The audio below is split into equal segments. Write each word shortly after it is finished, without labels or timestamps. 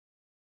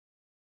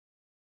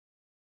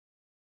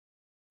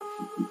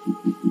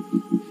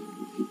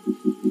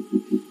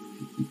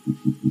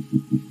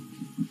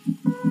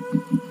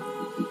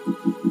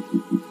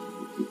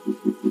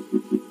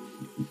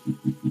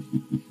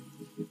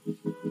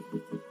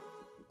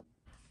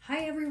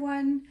Hi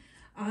everyone.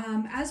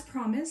 As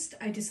promised,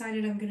 I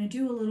decided I'm going to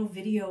do a little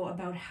video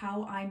about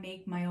how I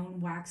make my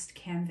own waxed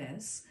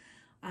canvas.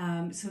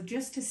 So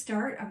just to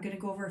start, I'm going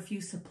to go over a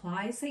few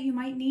supplies that you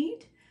might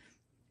need,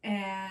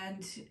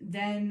 and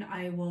then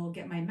I will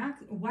get my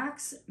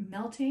wax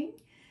melting,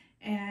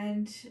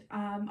 and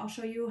I'll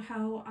show you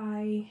how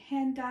I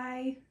hand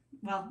dye.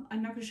 Well,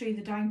 I'm not going to show you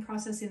the dyeing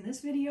process in this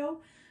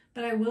video,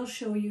 but I will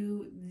show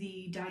you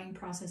the dyeing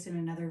process in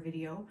another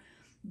video.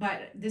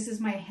 But this is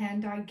my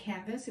hand-dyed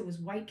canvas. It was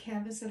white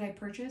canvas that I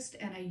purchased,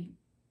 and I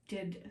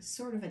did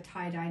sort of a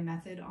tie-dye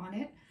method on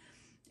it.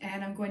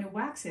 And I'm going to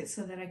wax it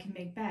so that I can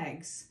make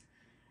bags.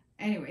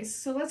 Anyways,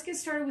 so let's get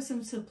started with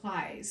some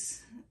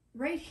supplies.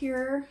 Right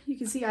here, you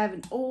can see I have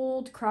an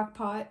old crock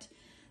pot.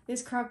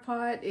 This crock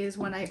pot is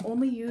one I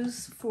only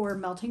use for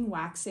melting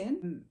wax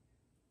in.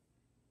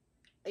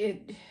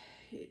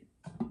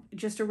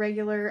 Just a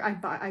regular,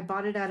 I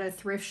bought it at a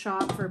thrift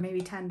shop for maybe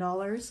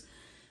 $10.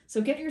 So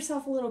get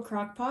yourself a little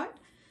crock pot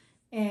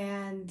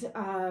and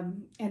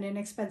an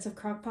inexpensive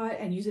crock pot,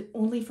 and use it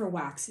only for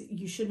wax.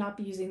 You should not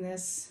be using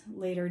this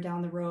later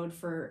down the road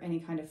for any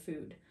kind of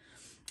food.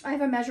 I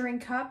have a measuring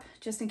cup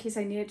just in case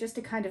I need it, just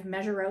to kind of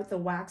measure out the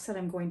wax that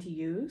I'm going to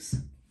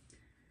use.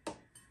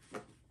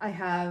 I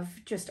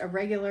have just a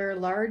regular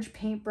large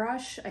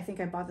paintbrush. I think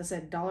I bought this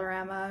at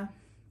Dollarama,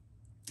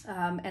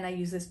 and I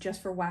use this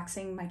just for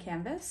waxing my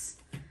canvas.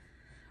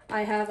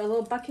 I have a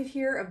little bucket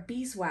here of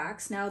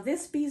beeswax. Now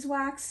this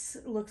beeswax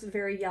looks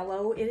very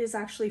yellow. It is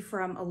actually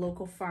from a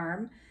local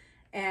farm,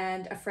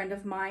 and a friend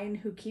of mine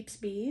who keeps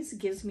bees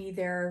gives me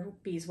their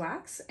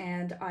beeswax,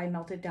 and I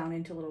melt it down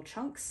into little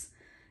chunks,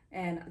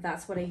 and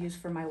that's what I use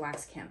for my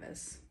wax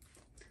canvas.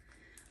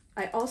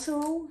 I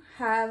also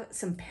have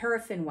some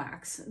paraffin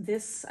wax.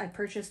 This I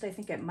purchased, I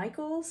think, at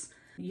Michael's.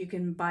 You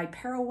can buy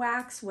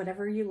Parawax,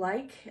 whatever you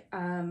like,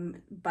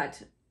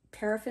 but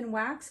paraffin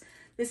wax.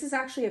 This is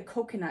actually a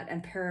coconut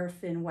and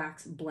paraffin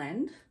wax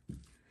blend.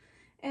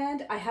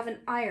 And I have an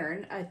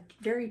iron, a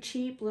very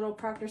cheap little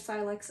Proctor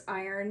Silex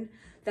iron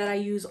that I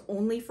use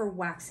only for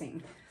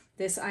waxing.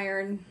 This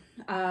iron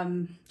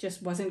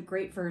just wasn't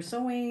great for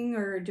sewing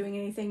or doing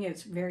anything.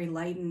 It's very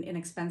light and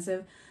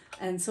inexpensive.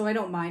 And so I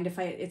don't mind if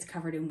it's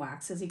covered in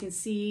wax. As you can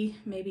see,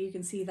 maybe you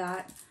can see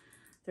that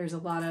there's a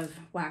lot of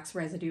wax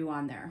residue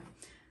on there.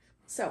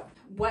 So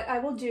what I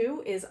will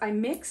do is I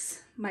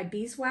mix my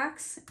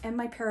beeswax and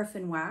my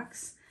paraffin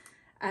wax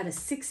at a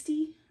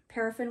 60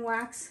 paraffin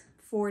wax,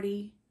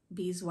 40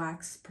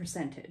 beeswax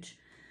percentage.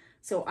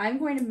 So I'm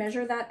going to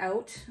measure that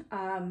out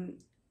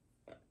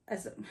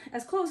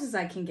as close as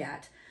I can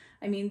get.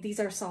 I mean, these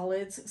are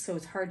solids, so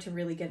it's hard to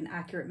really get an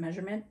accurate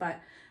measurement,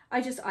 but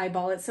I just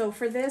eyeball it. So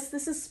for this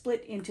is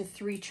split into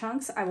 3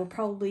 chunks. I will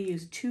probably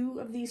use 2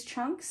 of these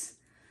chunks,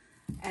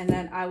 and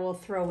then I will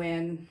throw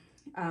in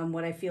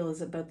what I feel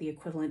is about the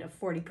equivalent of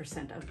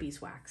 40% of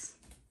beeswax.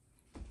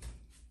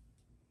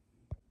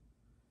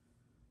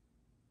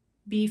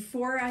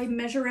 Before I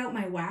measure out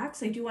my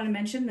wax, I do want to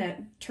mention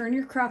that turn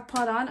your crock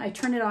pot on. I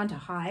turn it on to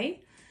high.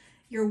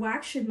 Your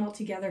wax should melt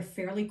together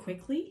fairly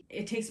quickly.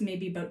 It takes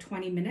maybe about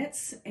 20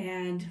 minutes,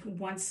 and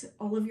once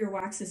all of your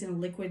wax is in a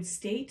liquid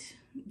state,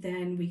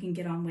 then we can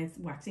get on with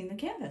waxing the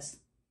canvas.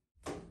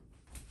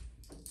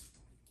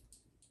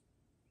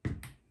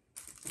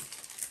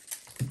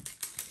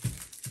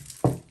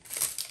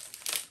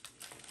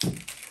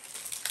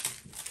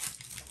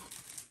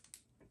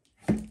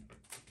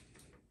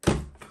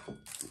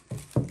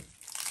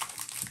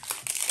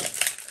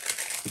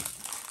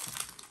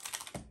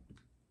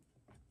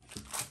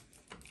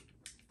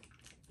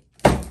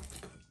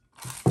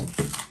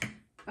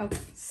 Okay,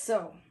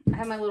 so I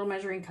have my little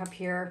measuring cup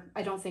here.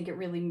 I don't think it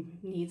really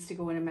needs to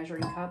go in a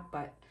measuring cup,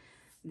 but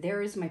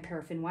there is my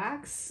paraffin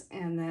wax.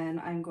 And then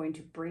I'm going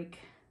to break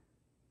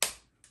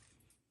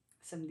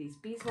some of these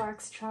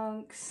beeswax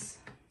chunks.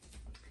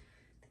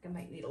 I think I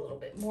might need a little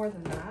bit more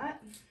than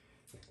that.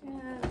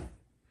 And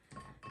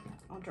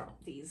I'll drop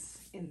these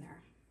in there.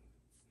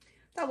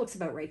 That looks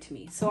about right to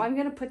me. So I'm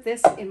going to put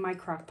this in my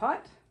crock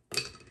pot.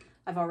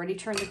 I've already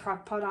turned the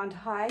crock pot on to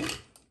high.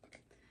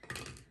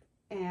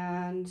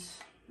 And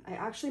I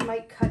actually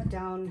might cut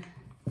down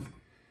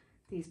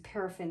these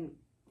paraffin.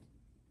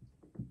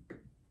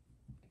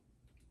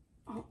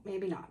 Oh,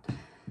 maybe not.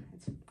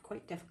 It's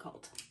quite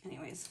difficult.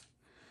 Anyways,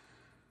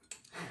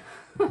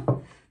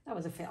 that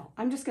was a fail.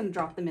 I'm just going to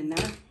drop them in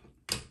there.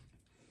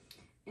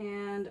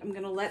 And I'm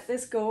going to let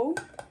this go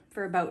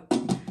for about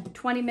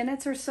 20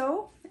 minutes or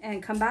so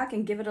and come back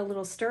and give it a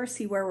little stir,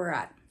 see where we're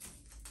at.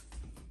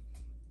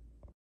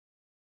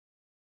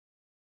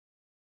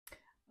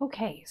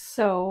 Okay,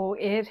 so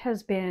it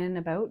has been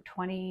about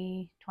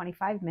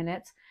 20-25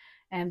 minutes,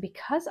 and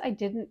because I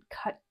didn't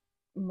cut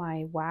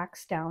my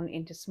wax down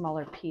into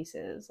smaller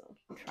pieces,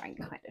 I'll try and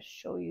kind of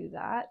show you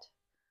that.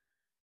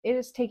 It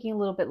is taking a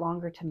little bit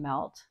longer to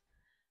melt.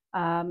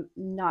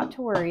 Not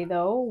to worry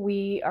though,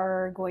 we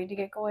are going to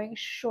get going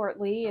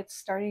shortly. It's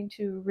starting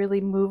to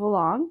really move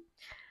along.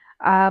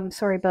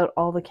 Sorry about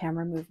all the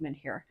camera movement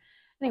here.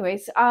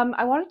 Anyways,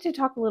 I wanted to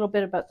talk a little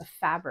bit about the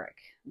fabric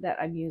that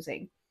I'm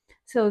using.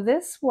 So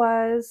this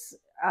was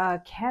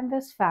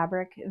canvas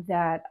fabric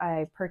that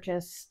I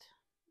purchased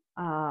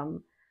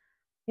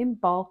in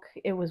bulk.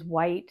 It was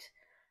white.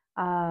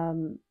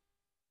 Um,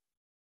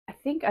 I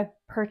think I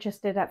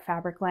purchased it at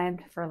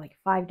Fabricland for like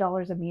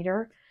 $5 a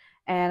meter.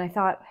 And I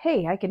thought,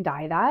 hey, I can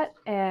dye that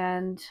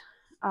and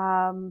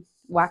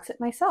wax it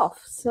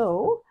myself.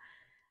 So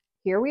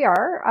here we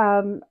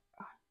are.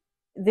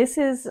 This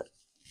is,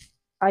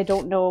 I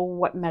don't know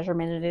what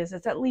measurement it is.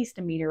 It's at least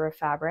a meter of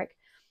fabric.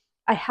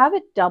 I have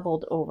it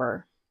doubled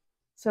over.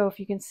 So if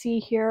you can see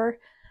here,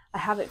 I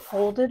have it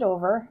folded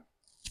over.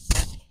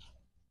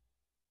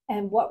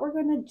 And what we're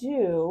going to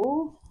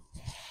do,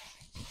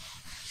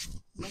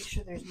 make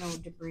sure there's no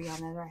debris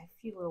on it. I have a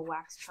few little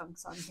wax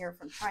chunks on here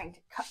from trying to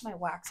cut my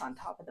wax on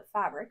top of the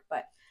fabric.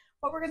 But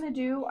what we're going to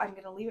do, I'm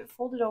going to leave it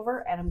folded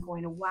over and I'm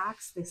going to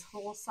wax this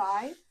whole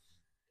side.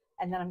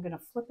 And then I'm going to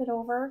flip it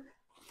over.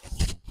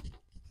 And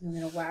I'm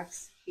going to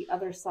wax the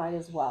other side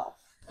as well.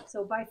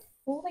 So by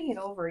folding it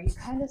over, you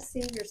kind of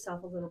save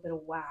yourself a little bit of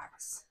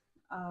wax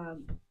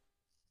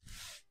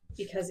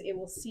because it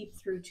will seep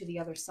through to the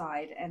other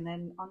side. And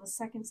then on the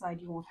second side,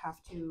 you won't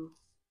have to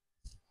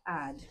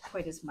add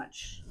quite as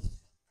much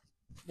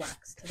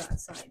wax to that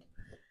side.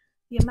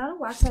 The amount of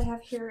wax I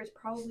have here is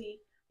probably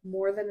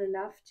more than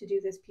enough to do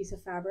this piece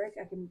of fabric.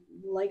 I can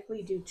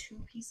likely do 2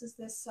 pieces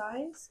this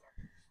size.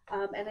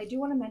 And I do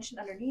want to mention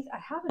underneath, I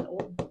have an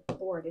old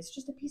board. It's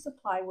just a piece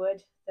of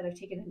plywood that I've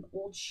taken an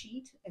old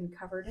sheet and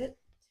covered it.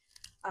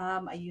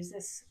 I use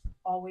this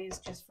always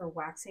just for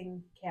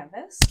waxing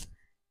canvas,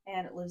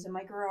 and it lives in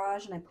my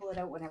garage, and I pull it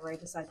out whenever I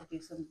decide to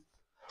do some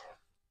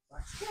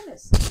wax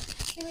canvas.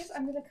 Anyways,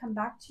 I'm going to come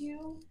back to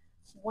you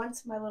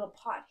once my little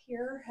pot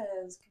here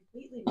has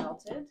completely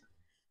melted.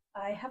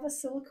 I have a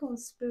silicone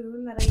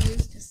spoon that I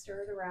use to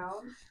stir it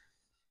around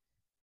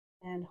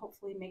and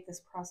hopefully make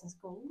this process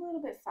go a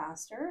little bit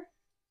faster.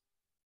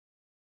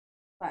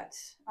 But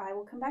I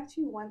will come back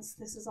to you once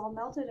this is all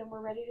melted and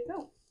we're ready to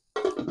go.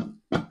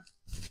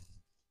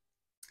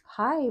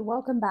 Hi,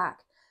 welcome back.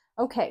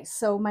 Okay,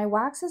 so my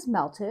wax is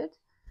melted.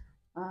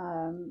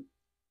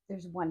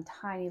 There's one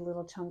tiny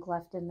little chunk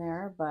left in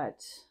there,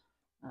 but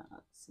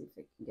let's see if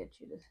I can get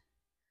you to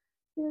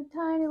see a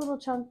tiny little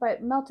chunk,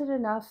 but melted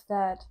enough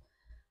that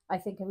I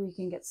think we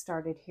can get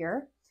started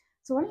here.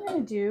 So what I'm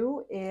going to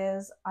do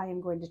is I am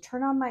going to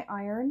turn on my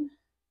iron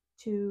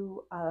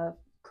to a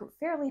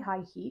fairly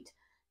high heat,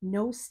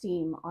 no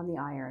steam on the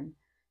iron.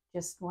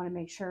 Just want to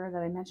make sure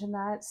that I mentioned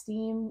that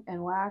steam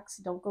and wax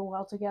don't go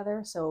well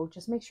together. So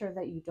just make sure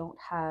that you don't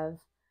have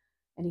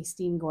any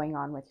steam going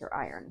on with your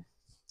iron.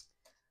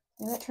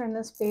 I'm going to turn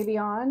this baby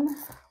on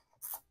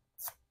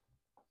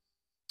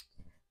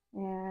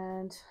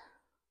and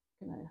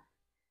I'm going to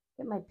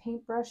get my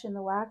paintbrush in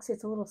the wax.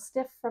 It's a little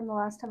stiff from the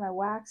last time I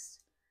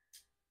waxed.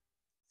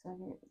 So I'm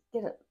going to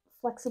get it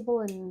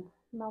flexible and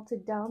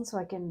melted down so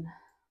I can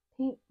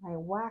paint my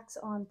wax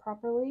on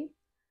properly.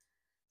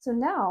 So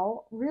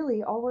now,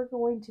 really, all we're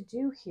going to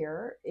do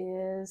here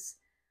is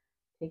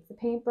take the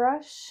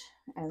paintbrush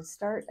and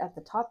start at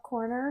the top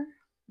corner,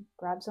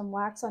 grab some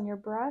wax on your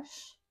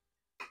brush,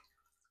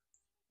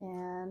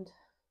 and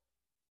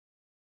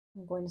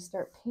I'm going to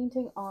start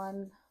painting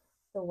on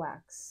the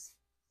wax.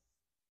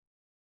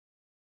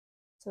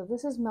 So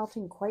this is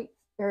melting quite,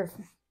 or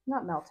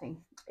not melting,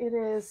 it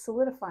is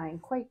solidifying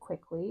quite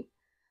quickly.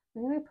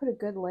 I'm going to put a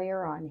good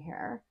layer on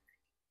here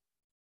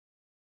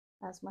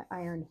as my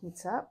iron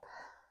heats up.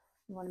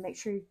 You want to make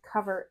sure you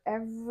cover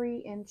every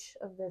inch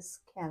of this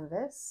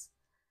canvas.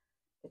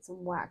 Get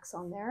some wax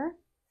on there.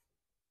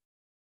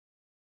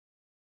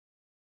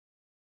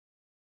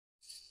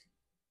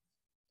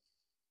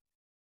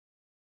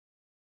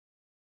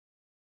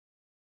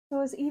 So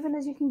as even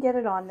as you can get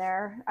it on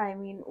there, I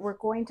mean, we're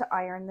going to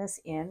iron this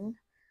in.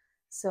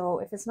 So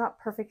if it's not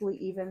perfectly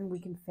even, we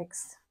can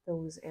fix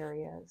those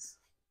areas.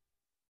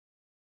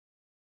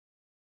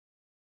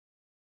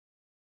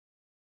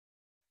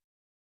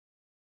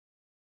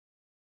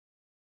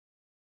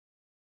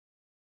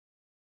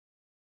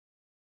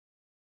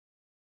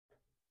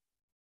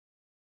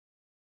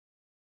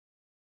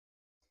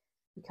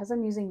 Because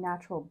I'm using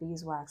natural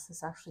beeswax,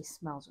 this actually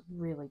smells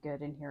really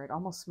good in here. It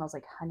almost smells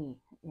like honey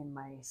in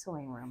my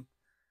sewing room,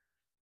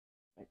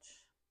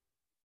 which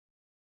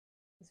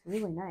is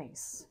really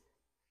nice.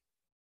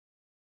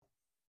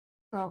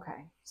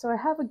 Okay, so I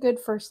have a good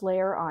first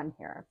layer on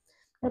here.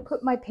 I'm going to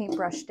put my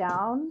paintbrush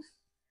down.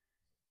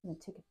 I'm going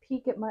to take a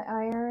peek at my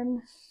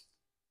iron.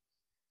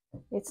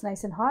 It's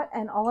nice and hot,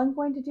 and all I'm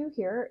going to do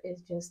here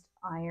is just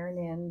iron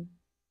in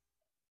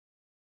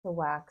the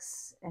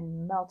wax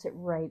and melt it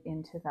right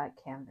into that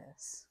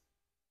canvas.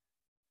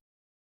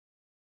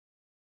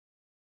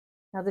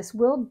 Now this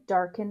will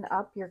darken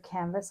up your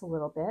canvas a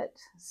little bit,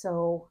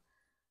 so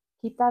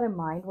keep that in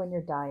mind when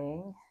you're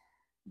dyeing,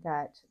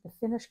 that the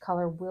finished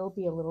color will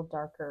be a little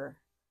darker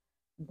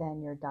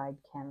than your dyed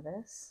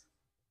canvas.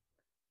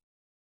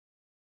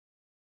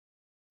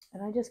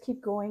 And I just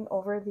keep going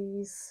over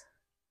these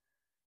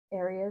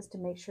areas to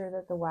make sure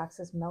that the wax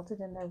is melted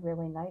in there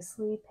really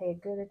nicely. Pay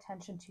good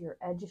attention to your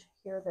edge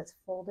here that's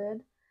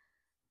folded.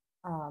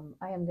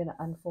 I am going to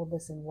unfold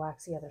this and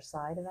wax the other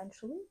side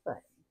eventually,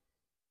 but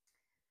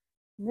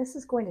this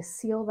is going to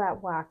seal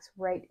that wax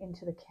right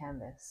into the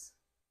canvas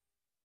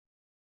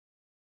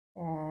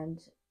and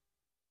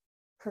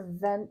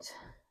prevent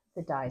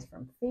the dyes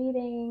from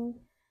fading.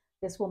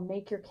 This will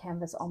make your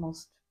canvas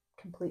almost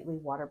completely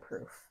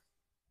waterproof.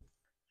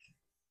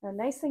 The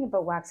nice thing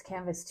about wax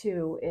canvas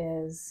too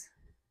is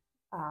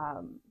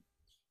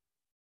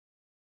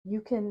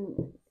you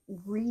can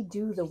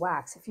redo the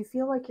wax. If you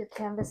feel like your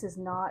canvas is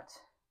not,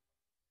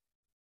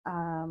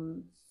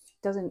 the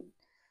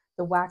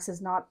wax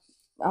is not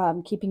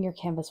keeping your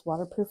canvas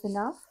waterproof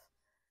enough,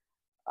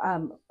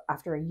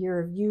 after a year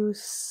of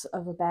use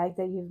of a bag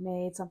that you've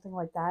made, something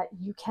like that,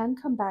 you can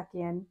come back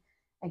in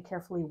and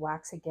carefully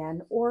wax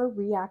again or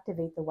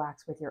reactivate the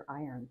wax with your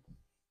iron,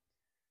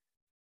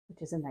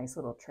 which is a nice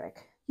little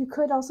trick. You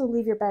could also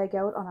leave your bag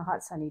out on a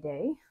hot sunny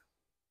day,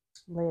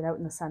 lay it out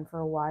in the sun for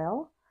a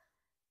while,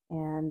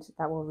 and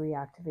that will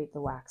reactivate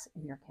the wax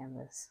in your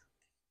canvas.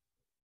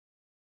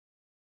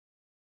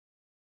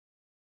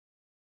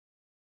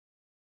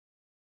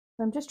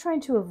 So I'm just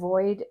trying to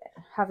avoid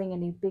having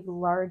any big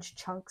large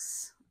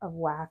chunks of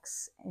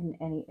wax in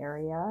any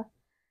area.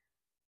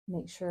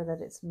 Make sure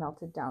that it's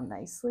melted down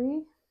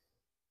nicely.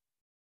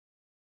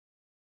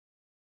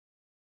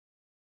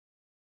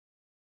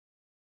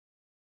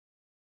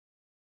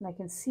 And I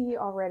can see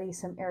already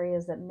some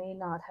areas that may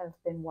not have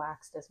been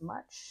waxed as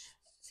much.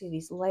 See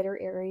these lighter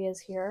areas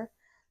here?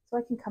 So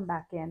I can come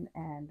back in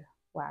and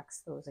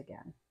wax those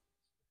again.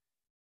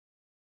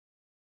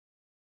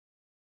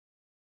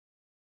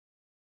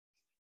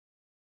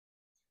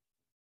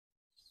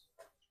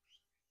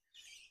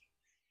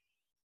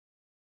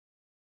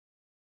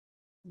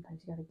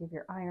 Sometimes you got to give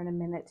your iron a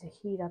minute to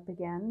heat up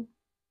again.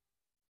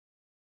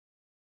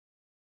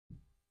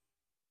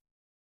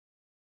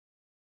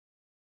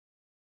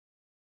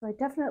 So I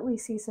definitely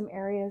see some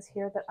areas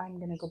here that I'm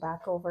going to go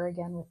back over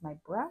again with my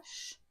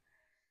brush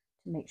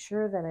to make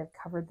sure that I've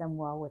covered them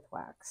well with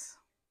wax.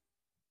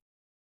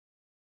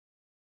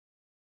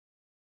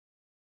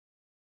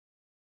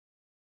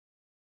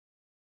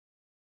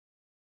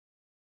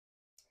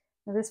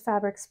 Now this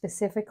fabric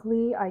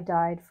specifically I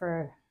dyed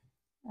for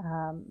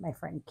my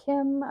friend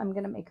Kim. I'm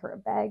going to make her a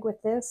bag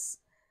with this.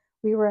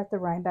 We were at the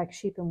Rhinebeck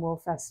Sheep and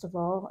Wool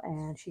Festival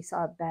and she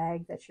saw a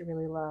bag that she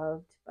really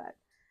loved, but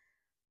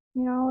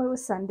you know, it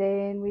was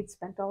Sunday and we'd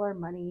spent all our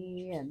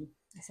money and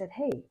I said,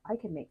 hey, I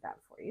can make that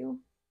for you.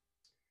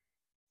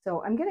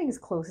 So I'm getting as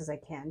close as I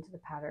can to the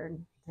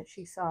pattern that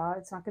she saw.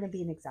 It's not going to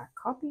be an exact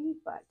copy,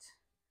 but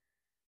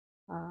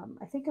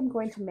I think I'm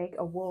going to make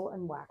a wool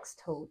and wax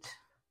tote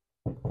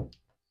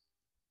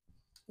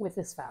with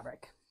this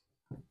fabric,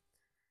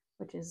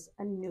 which is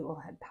a newel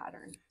head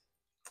pattern.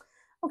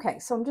 Okay,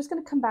 so I'm just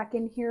going to come back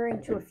in here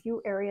into a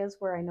few areas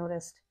where I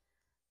noticed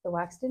the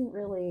wax didn't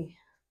really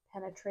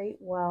penetrate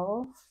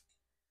well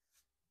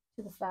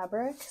to the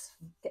fabric.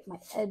 So get my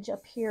edge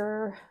up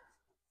here.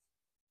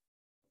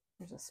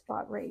 There's a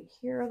spot right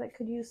here that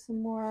could use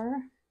some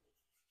more.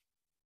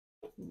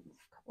 A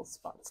couple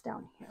spots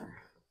down here.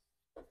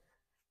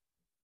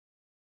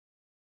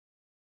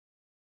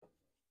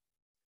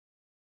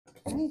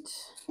 Right, and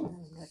I'm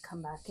going to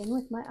come back in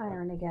with my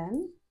iron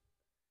again.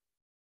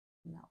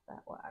 Melt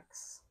that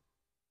wax.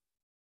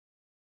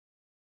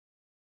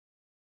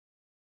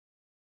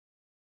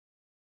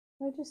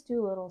 I just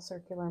do little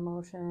circular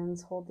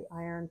motions, hold the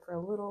iron for a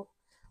little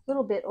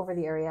bit over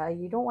the area.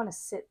 You don't want to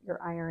sit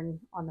your iron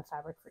on the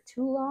fabric for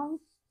too long. You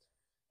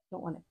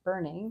don't want it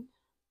burning,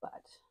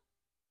 but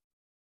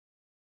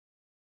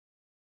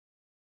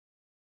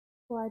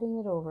sliding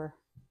it over.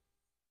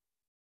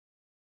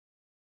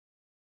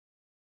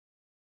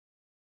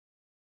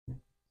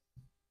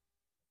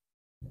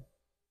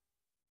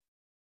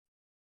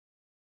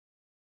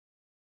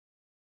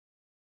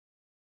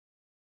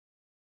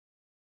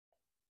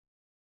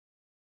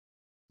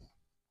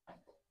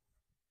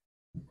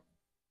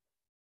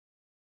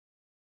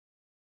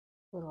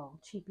 Little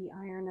cheapy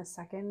iron a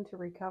second to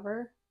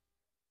recover.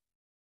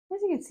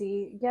 As you can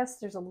see, yes,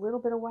 there's a little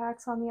bit of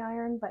wax on the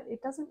iron, but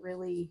it doesn't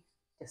really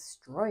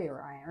destroy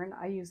your iron.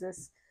 I use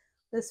this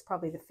is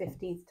probably the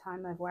 15th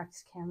time I've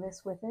waxed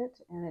canvas with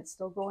it, and it's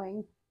still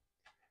going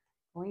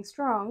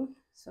strong.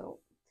 So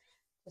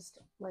just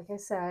like I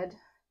said,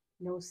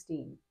 no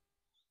steam.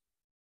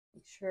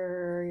 Make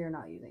sure you're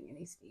not using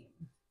any steam.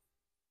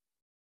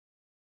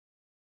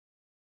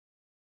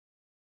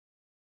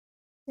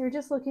 You're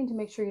just looking to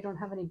make sure you don't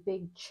have any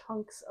big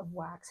chunks of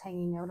wax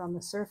hanging out on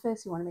the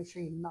surface. You want to make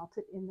sure you melt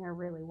it in there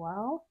really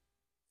well.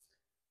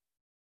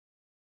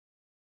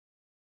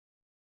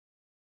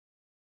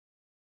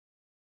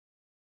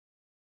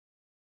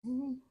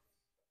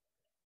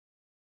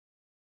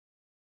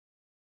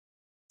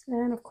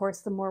 And of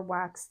course, the more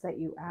wax that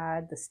you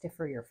add, the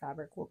stiffer your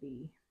fabric will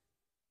be.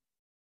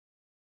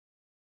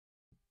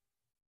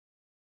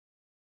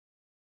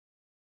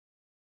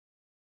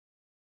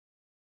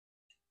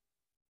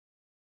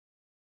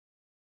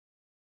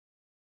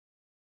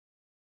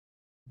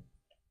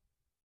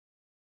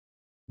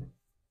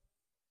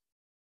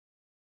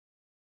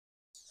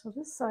 So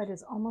this side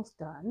is almost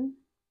done.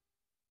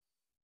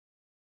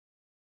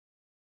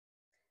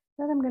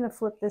 Then I'm going to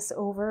flip this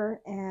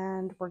over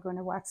and we're going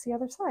to wax the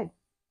other side.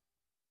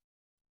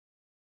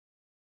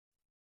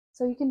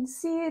 So you can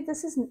see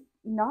this is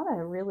not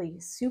a really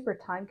super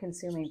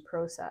time-consuming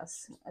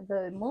process.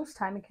 The most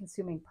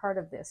time-consuming part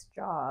of this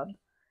job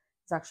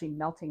is actually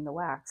melting the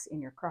wax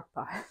in your crock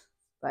pot.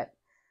 But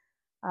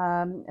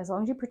as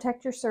long as you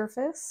protect your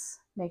surface,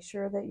 make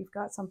sure that you've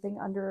got something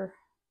under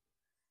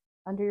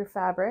your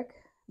fabric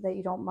that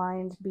you don't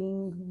mind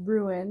being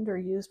ruined or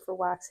used for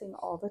waxing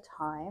all the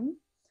time.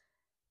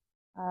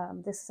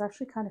 This is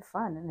actually kind of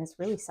fun, and it's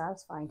really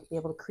satisfying to be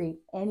able to create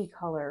any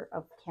color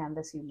of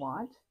canvas you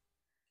want.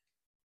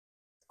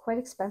 It's quite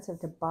expensive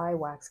to buy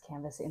wax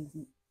canvas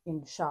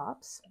in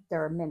shops.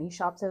 There are many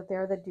shops out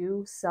there that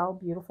do sell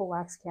beautiful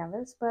wax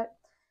canvas, but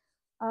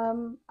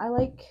I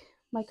like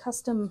my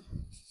custom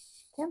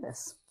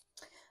canvas.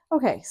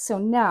 Okay, so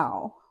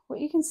now what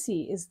you can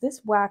see is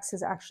this wax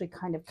has actually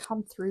kind of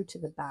come through to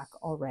the back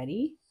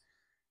already,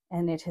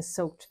 and it has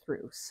soaked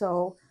through.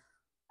 So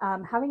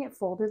having it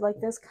folded like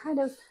this kind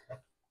of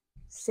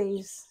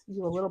saves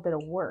you a little bit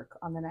of work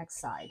on the next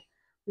side.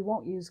 We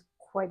won't use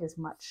quite as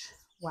much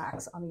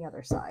wax on the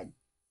other side.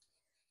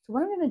 So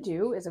what I'm going to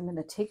do is I'm going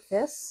to take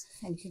this,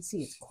 and you can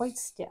see it's quite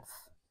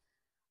stiff.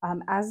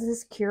 As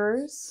this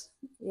cures,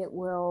 it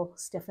will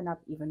stiffen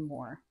up even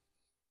more.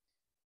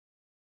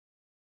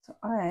 So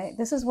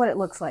this is what it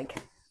looks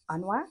like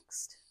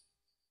unwaxed.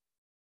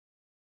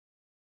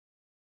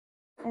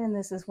 And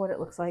this is what it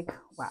looks like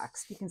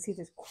waxed. You can see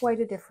there's quite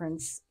a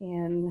difference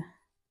in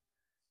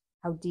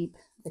how deep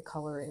the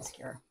color is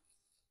here.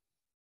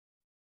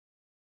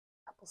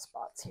 A couple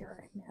spots here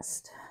I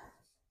missed.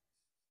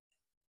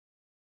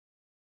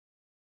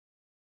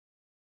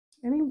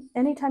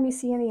 Anytime you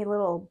see any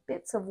little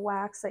bits of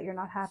wax that you're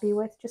not happy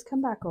with, just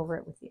come back over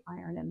it with the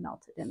iron and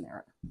melt it in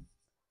there.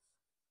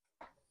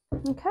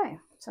 Okay,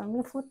 so I'm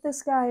going to flip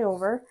this guy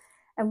over.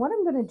 And what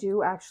I'm going to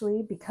do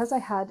actually, because I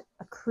had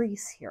a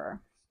crease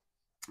here,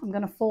 I'm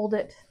going to fold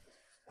it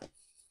a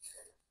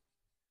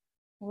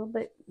little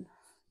bit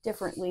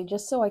differently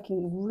just so I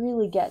can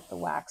really get the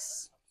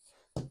wax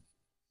to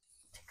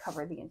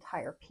cover the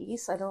entire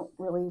piece. I don't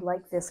really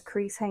like this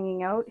crease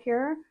hanging out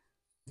here.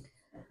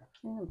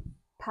 I'm going to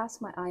pass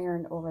my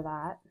iron over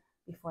that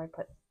before I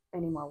put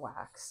any more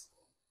wax.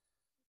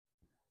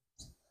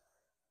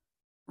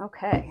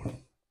 Okay.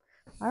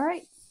 All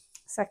right,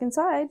 second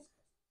side.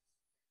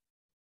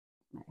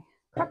 My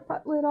crock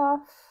pot lid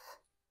off.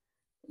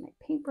 Get my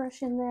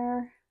paintbrush in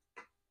there.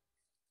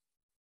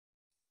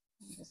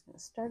 I'm just going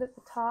to start at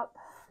the top.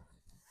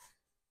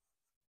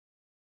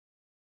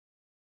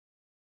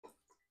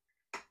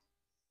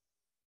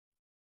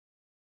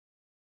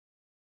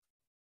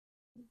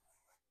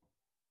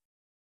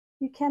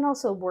 You can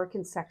also work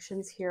in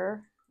sections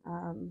here.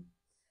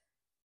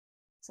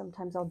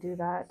 Sometimes I'll do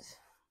that.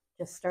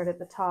 Just start at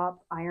the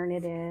top, iron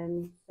it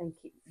in, then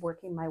keep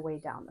working my way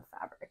down the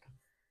fabric.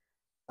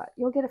 But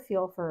you'll get a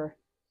feel for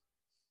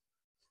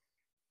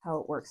how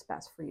it works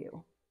best for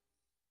you.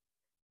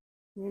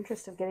 In the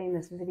interest of getting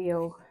this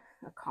video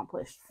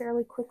accomplished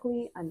fairly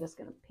quickly, I'm just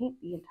going to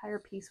paint the entire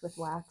piece with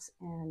wax,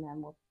 and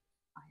then we'll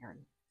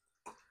iron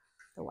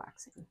the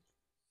waxing.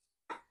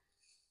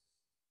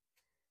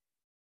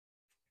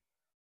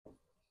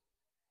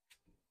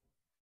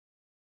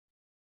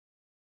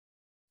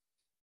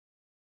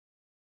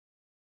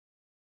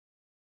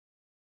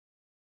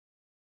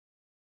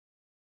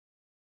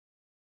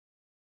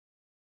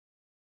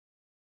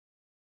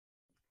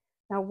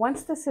 Now,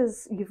 once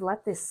you've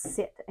let this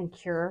sit and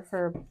cure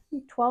for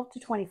 12 to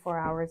 24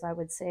 hours, I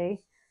would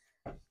say,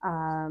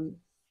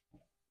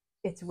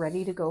 it's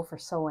ready to go for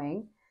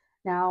sewing.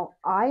 Now,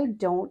 I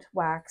don't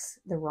wax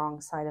the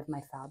wrong side of my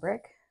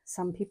fabric.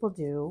 Some people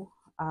do.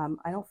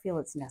 I don't feel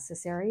it's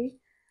necessary.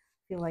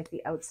 I feel like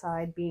the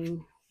outside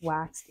being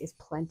waxed is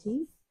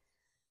plenty,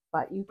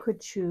 but you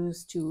could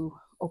choose to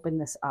open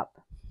this up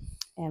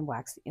and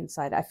wax the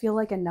inside. I feel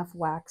like enough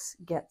wax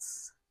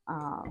gets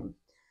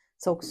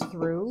soaks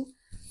through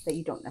that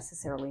you don't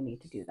necessarily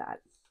need to do that.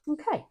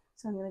 Okay,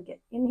 so I'm going to get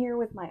in here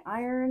with my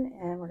iron,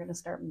 and we're going to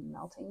start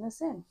melting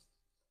this in.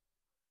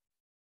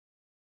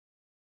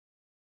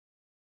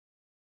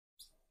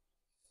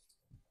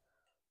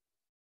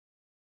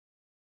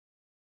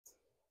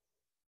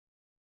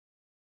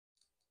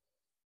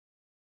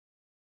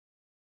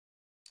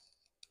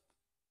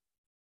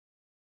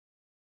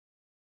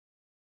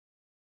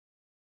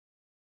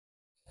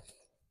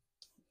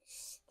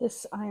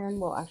 This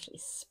iron will actually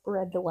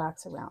spread the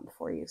wax around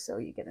for you so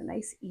you get a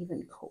nice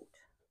even coat.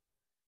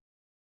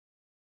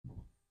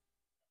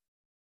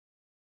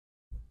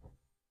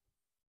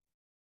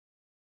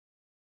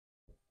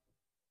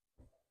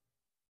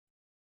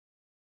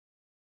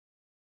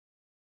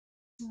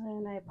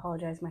 And I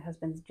apologize, my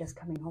husband's just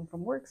coming home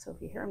from work, so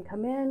if you hear him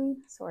come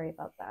in, sorry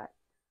about that.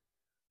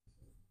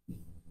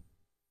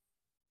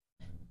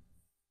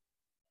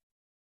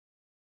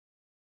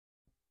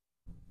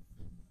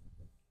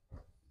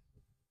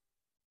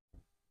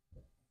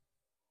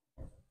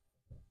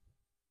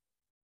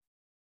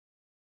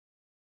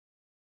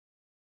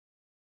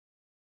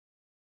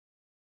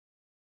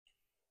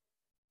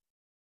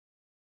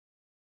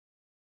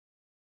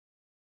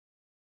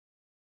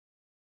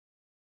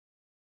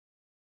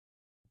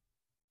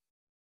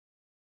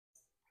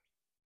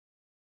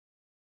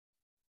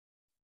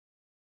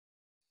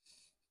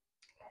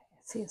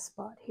 See a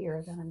spot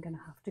here that I'm going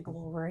to have to go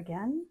over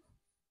again.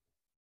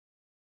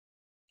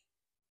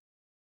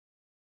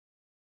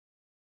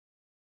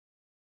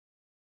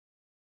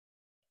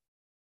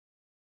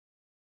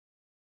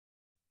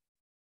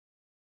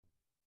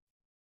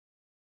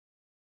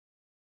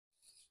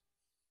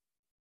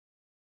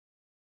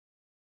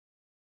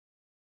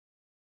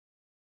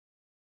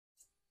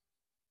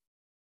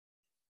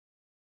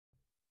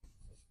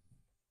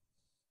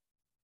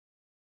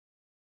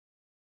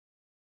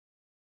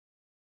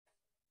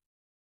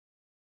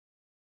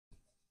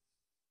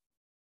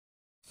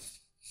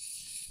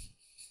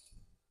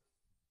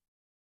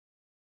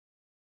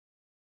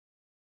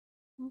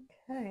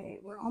 Okay,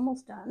 we're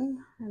almost done,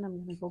 and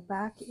I'm going to go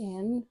back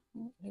in.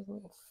 Oh, there's a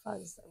little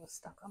fuzz that was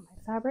stuck on my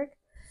fabric.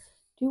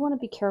 Do want to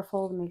be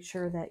careful to make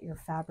sure that your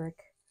fabric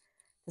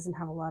doesn't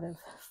have a lot of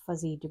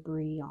fuzzy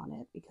debris on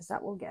it, because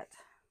that will get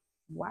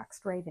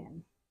waxed right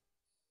in.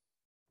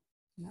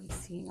 And I'm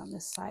seeing on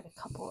this side a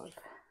couple of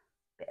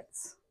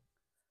bits.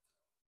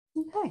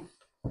 Okay,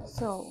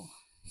 so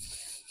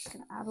I'm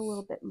going to add a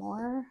little bit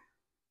more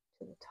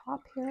to the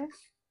top here,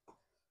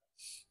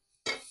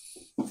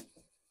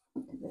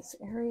 to this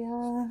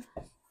area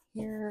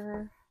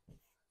here,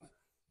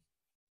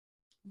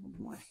 a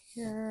little more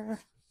here.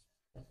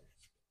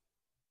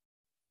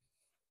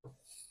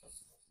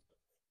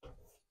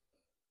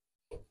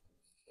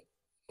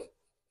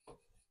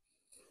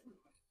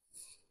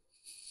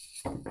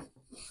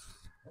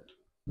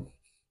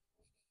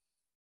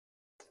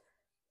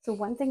 So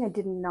one thing I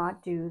did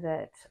not do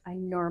that I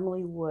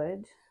normally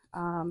would,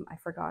 I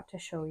forgot to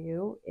show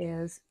you,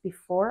 is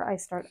before I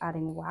start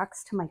adding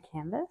wax to my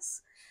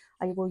canvas,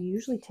 I will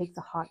usually take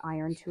the hot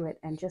iron to it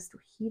and just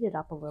heat it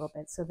up a little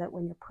bit so that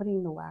when you're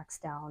putting the wax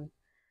down,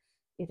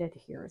 it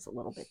adheres a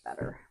little bit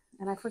better.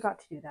 And I forgot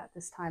to do that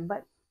this time,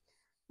 but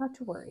not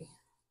to worry.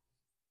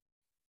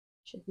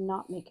 Should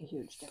not make a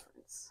huge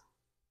difference.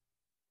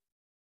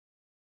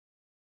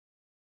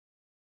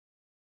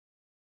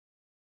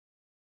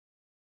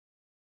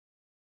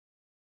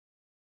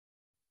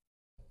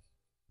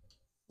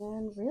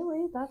 And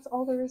really, that's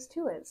all there is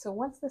to it. So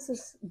once this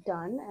is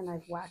done and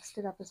I've waxed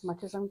it up as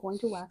much as I'm going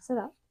to wax it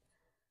up,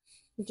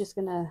 I'm just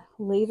gonna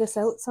lay this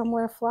out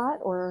somewhere flat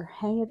or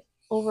hang it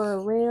over a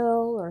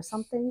rail or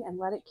something and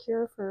let it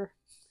cure for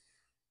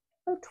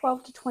about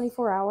 12 to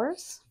 24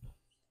 hours.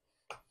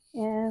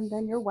 And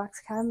then your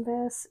wax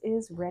canvas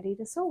is ready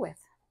to sew with.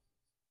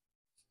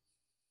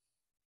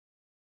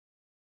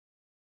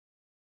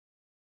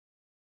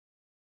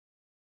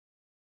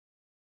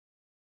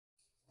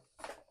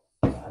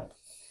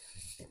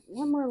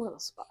 One more little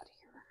spot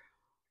here.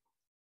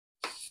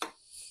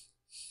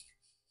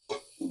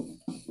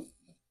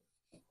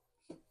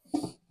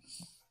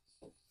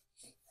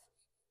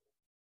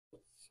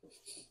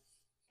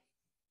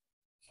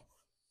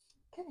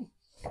 Okay,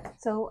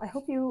 so I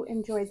hope you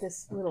enjoyed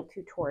this little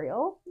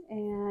tutorial,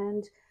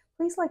 and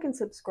please like and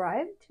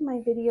subscribe to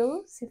my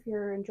videos if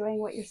you're enjoying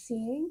what you're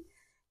seeing.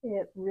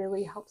 It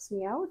really helps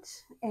me out,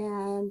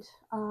 and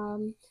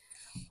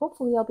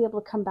hopefully I'll be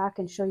able to come back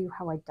and show you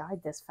how I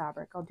dyed this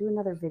fabric. I'll do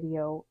another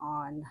video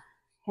on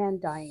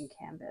hand dyeing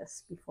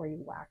canvas before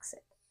you wax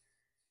it.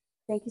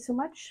 Thank you so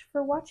much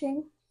for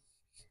watching.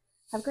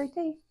 Have a great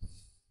day.